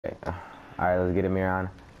Okay. Alright, let's get it, Miran.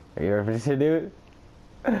 Are you ready for this shit, dude?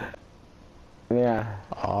 Yeah.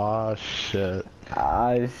 Oh shit.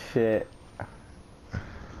 Ah, shit.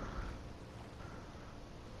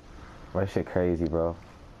 My shit crazy, bro.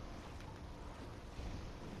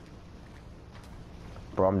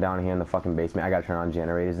 Bro, I'm down here in the fucking basement. I gotta turn on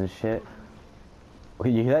generators and shit.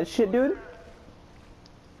 Wait, you hear that shit, dude?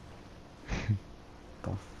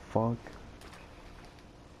 The fuck?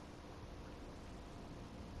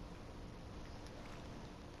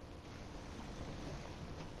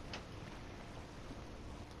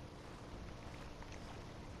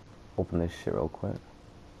 Open this shit real quick.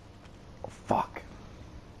 Oh, fuck.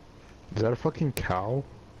 Is that a fucking cow?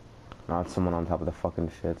 Not someone on top of the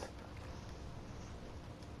fucking shit.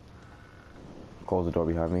 Close the door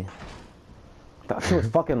behind me. That shit was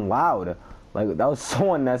fucking loud. Like, that was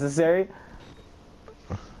so unnecessary.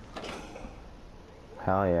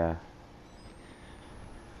 Hell yeah.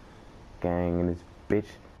 Gang in this bitch.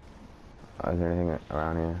 Oh, is there anything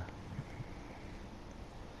around here?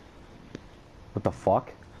 What the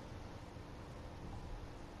fuck?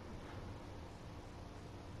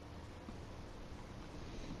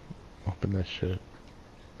 Open that shit.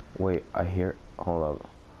 Wait, I hear. Hold up.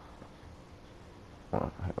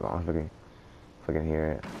 Hold on, if I can hear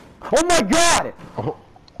it. Oh my god! Oh,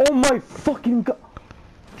 Oh my fucking god!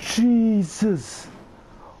 Jesus!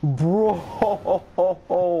 Bro!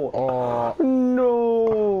 oh.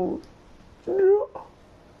 No! No!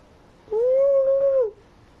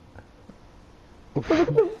 Look at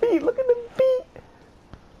the feet! Look at the feet!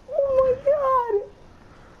 Oh my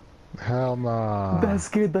god! Hell nah. That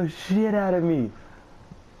scared the shit out of me!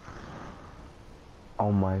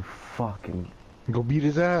 Oh my fucking... Go beat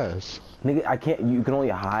his ass. Nigga, I can't... You can only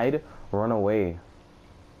hide, run away.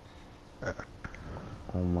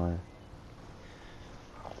 Oh my...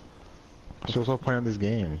 So what's the point of this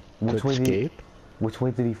game? Which To way escape? Which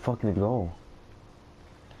way did he fucking go?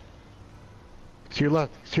 To your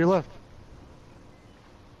left. To your left.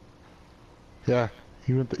 Yeah.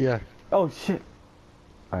 He went. Yeah. Oh shit!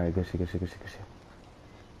 Alright, good shit, good shit, good shit, good shit.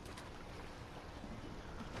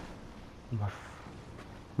 Oh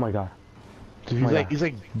my god. Dude, Oh my God. he's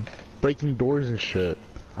like breaking doors and shit.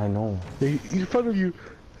 I know. He's in front of you.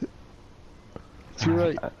 To your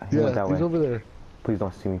right. He went that He's way. over there. Please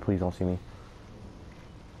don't see me, please don't see me.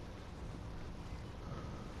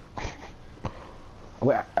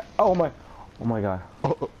 Wait, oh my god.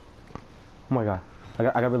 Oh, oh. Oh my god. I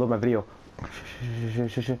gotta reload my video.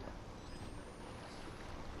 Shit.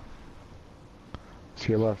 To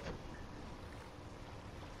your left.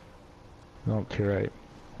 No, to your right.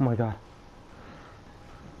 Oh my god.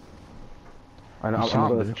 I know. You saw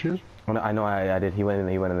him, didn't you? I know. I did. He went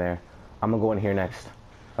in there. I'm gonna go in here next.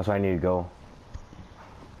 That's where I need to go.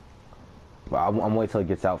 But I'm wait till it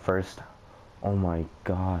gets out first. Oh my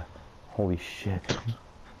god. Holy shit.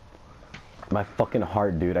 My fucking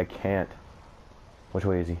heart, dude. I can't. Which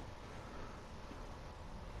way is he?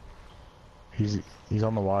 He's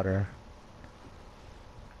on the water.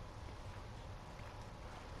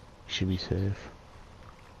 Should be safe.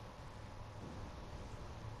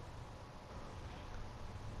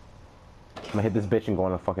 I'm gonna hit this bitch and go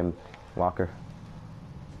in the fucking locker.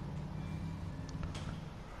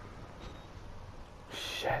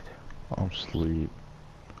 Shit. I'm asleep.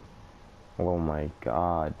 Oh my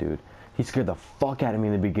god, dude. He scared the fuck out of me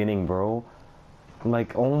in the beginning, bro.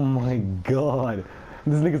 Like, oh my god.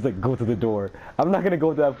 This nigga's like, go to the door. I'm not gonna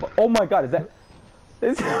go to that. Oh my god, is that...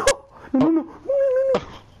 No.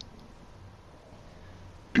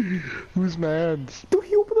 Who's mad? Dude,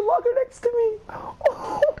 he opened the locker next to me.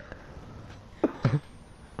 Oh.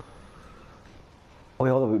 Wait,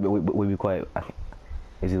 hold on. Wait, be quiet.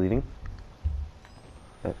 Is he leaving?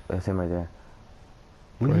 That's him right there.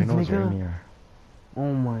 Bro, he knows nigga. right here.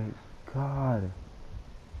 Oh my god.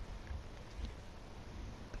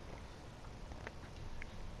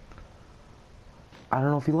 I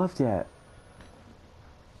don't know if he left yet.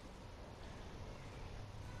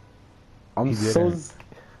 I'm so...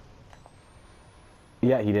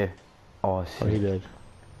 Yeah, he did. Oh shit. Oh, he did.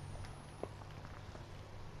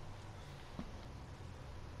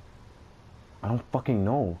 I don't fucking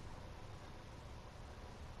know.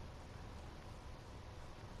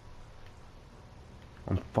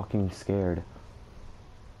 I'm fucking scared.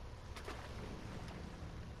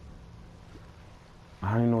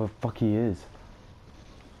 I don't even know where the fuck he is.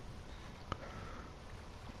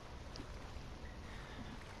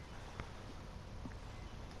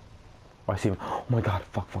 Oh, I see him. Oh my god,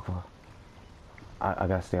 fuck. I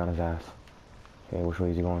gotta stay on his ass. Okay, which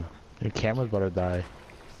way is he going? Your camera's about to die.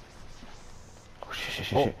 Oh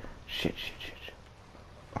shit.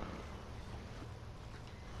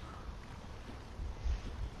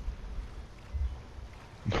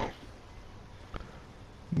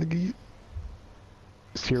 Nigga,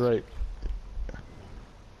 it's to your right.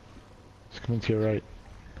 It's coming to your right.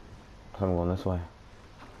 I'm going this way.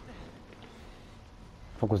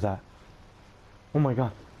 Fuck was that? Oh my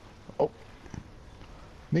god. Oh.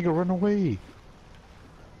 Nigga, run away.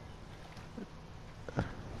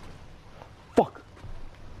 Fuck.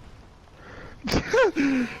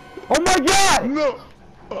 Oh my god!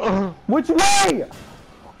 No! Which way?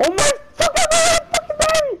 Oh my fucking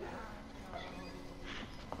way!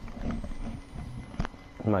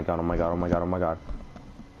 Oh my god, oh my god, oh my god, oh my god.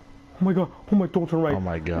 Oh my god, oh my, don't turn right. Oh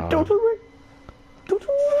my god. Don't turn right. Don't turn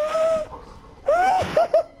right. Oh my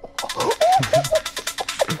god.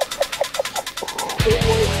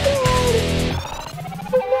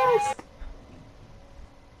 Finessed.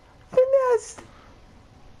 Finessed.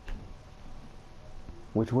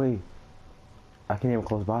 Which way? I can't even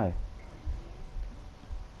close by.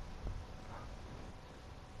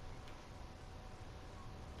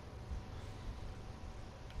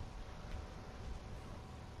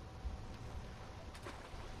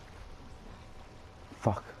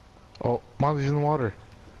 Fuck. Oh, Molly's in the water.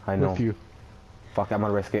 I know. With you. Fuck, I'm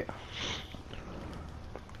gonna risk it.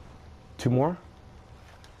 2 more?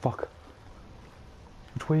 Fuck.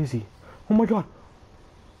 Which way is he? Oh my god!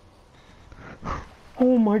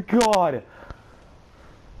 Oh my god!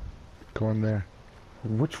 Go in there.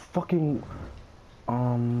 Which fucking... I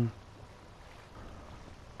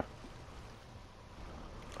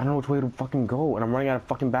don't know which way to fucking go, and I'm running out of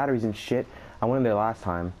fucking batteries and shit. I went in there last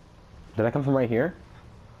time. Did I come from right here?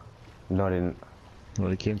 No, I didn't. Well,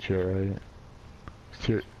 he came to your right.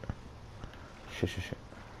 Shit. Shit, shit, shit.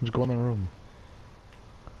 Just go in the room.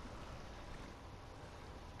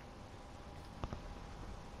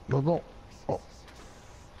 No, no. Oh.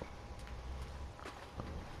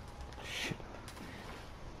 Shit.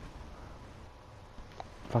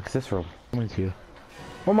 Fuck is this room? Coming to you.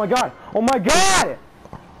 Oh my god! Oh my god!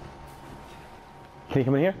 Can he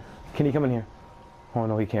come in here? Can he come in here? Oh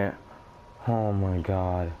no, he can't. Oh my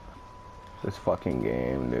god. This fucking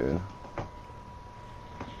game, dude.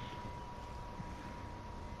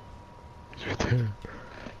 It's right there.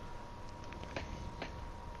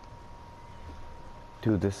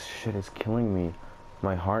 Dude, this shit is killing me.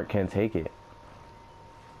 My heart can't take it.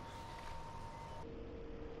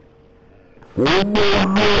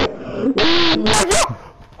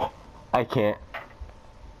 I can't.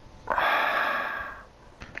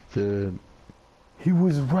 Dude. He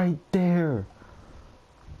was right there.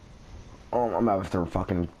 Oh, I'm gonna have to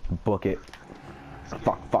fucking book it.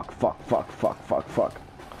 Fuck, fuck, fuck, fuck, fuck, fuck, fuck.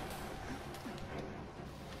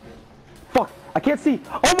 Fuck, I can't see.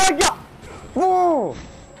 Oh my god! Whoa!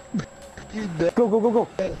 Go, go, go, go.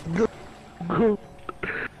 Go. Go.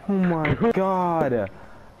 Oh my god.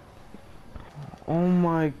 Oh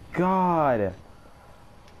my god.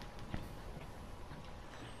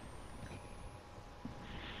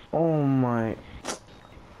 Oh my.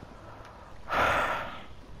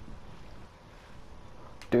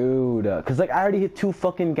 Dude, cause like I already hit 2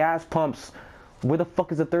 fucking gas pumps. Where the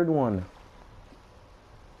fuck is the 3rd one?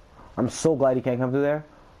 I'm so glad he can't come through there.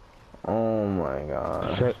 Oh my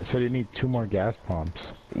god. So you need 2 more gas pumps.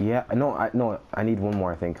 Yeah, no, I need 1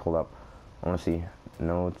 more. I think. Hold up. I want to see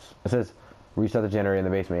notes. It says restart the generator in the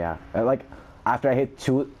basement. Yeah, like after I hit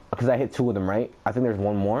 2, cause I hit 2 of them, right? I think there's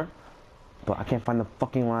 1 more, but I can't find the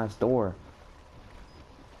fucking last door.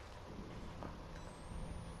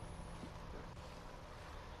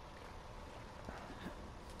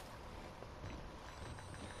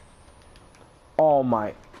 Oh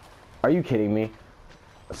my, are you kidding me?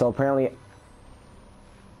 So apparently,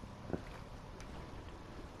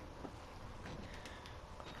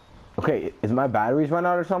 okay, is my batteries run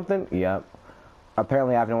out or something? Yep.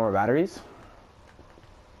 Apparently I have no more batteries.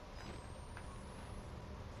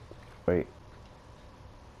 Wait.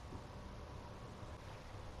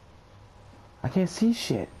 I can't see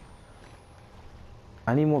shit.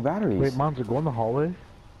 I need more batteries. Wait, Monza, go in the hallway.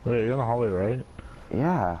 Wait, you're in the hallway, right?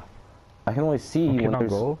 Yeah. I can only see Okay, when now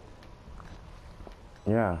there's... go.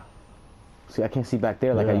 Yeah. See, I can't see back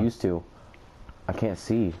there like I used to. I can't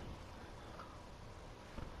see.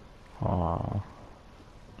 Aw.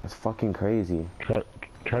 It's fucking crazy.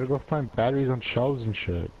 Try to go find batteries on shelves and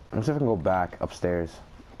shit. Let's see if I can go back upstairs.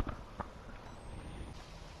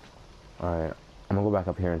 Alright. I'm gonna go back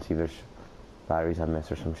up here and see if there's batteries I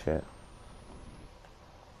missed or some shit.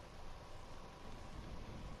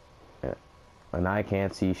 Yeah. And I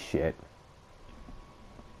can't see shit.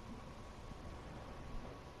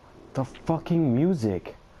 The fucking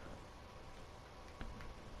music.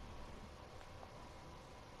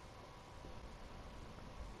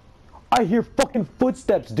 I hear fucking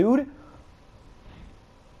footsteps, dude.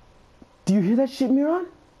 Do you hear that shit, Miran?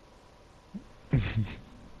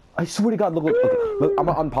 I swear to God, look, I'm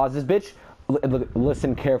gonna unpause this bitch. Look,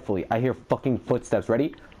 listen carefully. I hear fucking footsteps.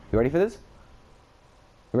 Ready? You ready for this?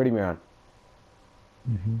 You ready, Miran?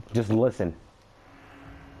 Just listen.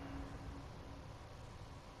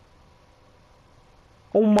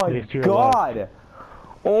 Oh my God!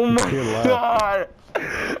 Oh my God!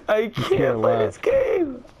 I can't play this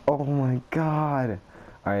game! Oh my God!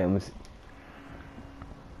 Alright, I'm gonna see.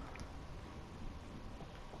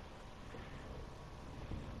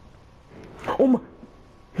 Oh my!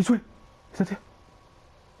 He's right! Is that there?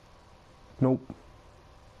 Nope.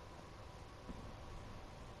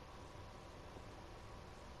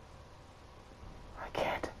 I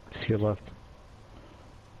can't. To your left.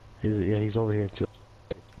 Yeah, he's over here too.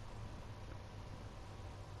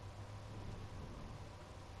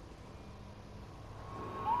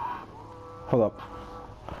 Hold up.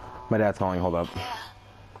 My dad's calling, hold up.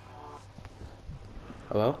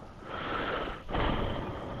 Hello?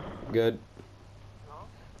 Good.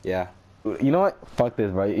 Yeah. You know what? Fuck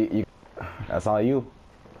this, bro. That's all you.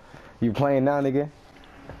 You playing now, nigga.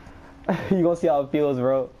 You gonna see how it feels,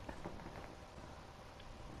 bro.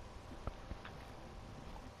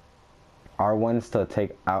 R1's to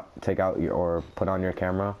take out your, or put on your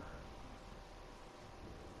camera.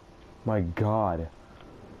 My God.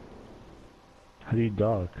 How do you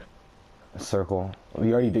duck? Circle.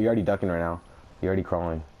 You're already ducking right now. You're already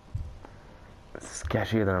crawling. It's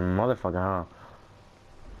sketchier than a motherfucker, huh?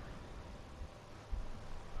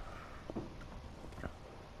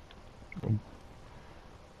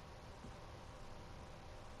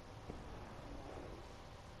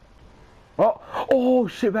 Oh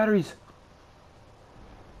shit, batteries.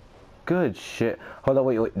 Good shit. Hold on,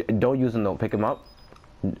 wait. Don't use them though. Pick them up.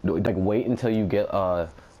 Like wait until you get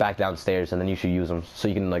back downstairs, and then you should use them. So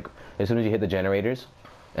you can like as soon as you hit the generators,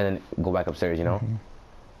 and then go back upstairs. You know.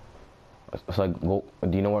 So like go.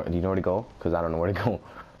 Do you know where to go? Cause I don't know where to go.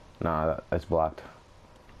 Nah, that's blocked.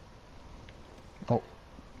 Oh.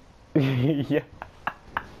 Yeah.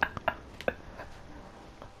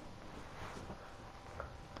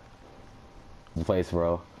 Place,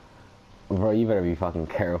 bro, you better be fucking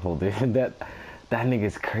careful, dude. that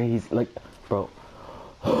nigga's crazy. Like, bro,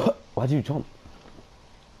 why'd you jump?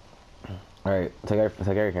 All right, take out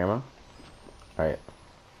your camera. All right,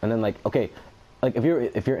 and then like, okay, like if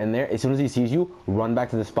you're in there, as soon as he sees you, run back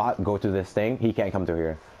to the spot, go through this thing. He can't come through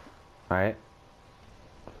here. All right.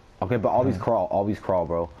 Okay, but always crawl,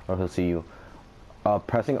 bro, or he'll see you.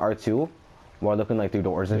 Pressing R2 while looking like through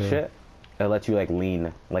doors and shit, it lets you like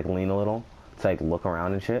lean a little. To like look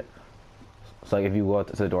around and shit. So like if you go out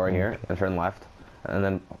to the door here and turn left, and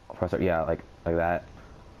then press it, yeah, like that.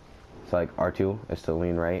 So like R2 is to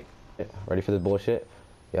lean right. Ready for this bullshit?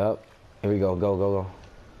 Yup. Here we go. Go.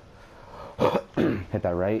 Hit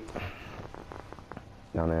that right.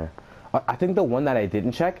 Down there. I think the one that I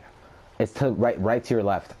didn't check is to right to your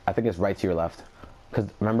left. I think it's right to your left. Cause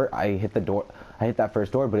remember I hit the door. I hit that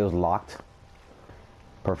first door, but it was locked.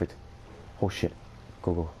 Perfect. Oh shit.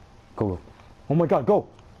 Go. Oh my God, go!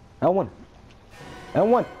 L1,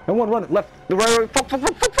 run it, left, right, fuck.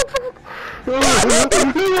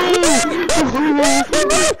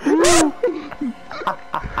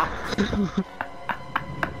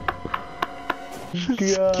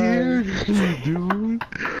 Scared, dude.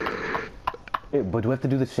 Hey, but do we have to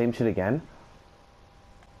do the same shit again?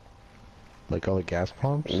 Like all the gas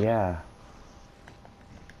pumps? Yeah.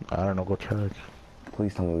 I don't know, go check.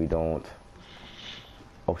 Please tell me we don't.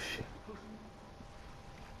 Oh shit.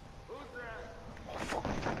 Oh fuck.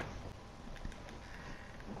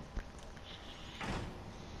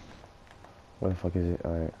 Where the fuck is it?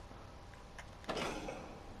 Alright.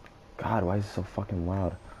 God, why is it so fucking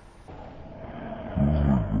loud?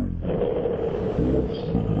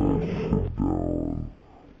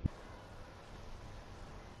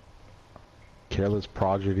 Careless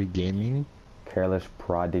Prodigy Gaming? Careless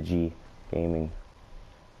Prodigy Gaming.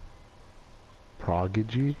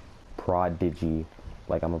 Prodigy? Prodigy.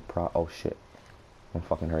 Like I'm a pro. Oh shit. I'm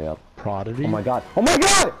fucking hurry up. Prodigy? Oh my God. Oh my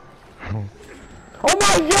God! Oh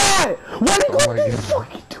my God! What are you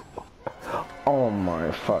fucking doing? Oh my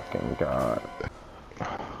fucking God.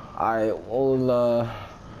 I will,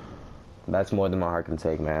 that's more than my heart can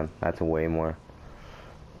take, man. That's way more.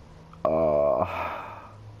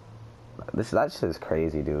 That shit is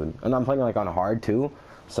crazy, dude. And I'm playing like on hard too,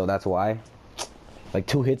 so that's why. Like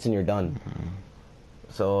 2 hits and you're done.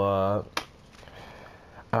 So,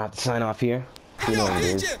 I have to sign off here. You know what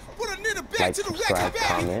it is. Like, subscribe,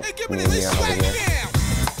 comment. Me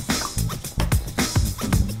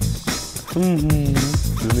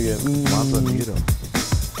and Miran over here. Do it again.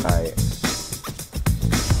 Alright.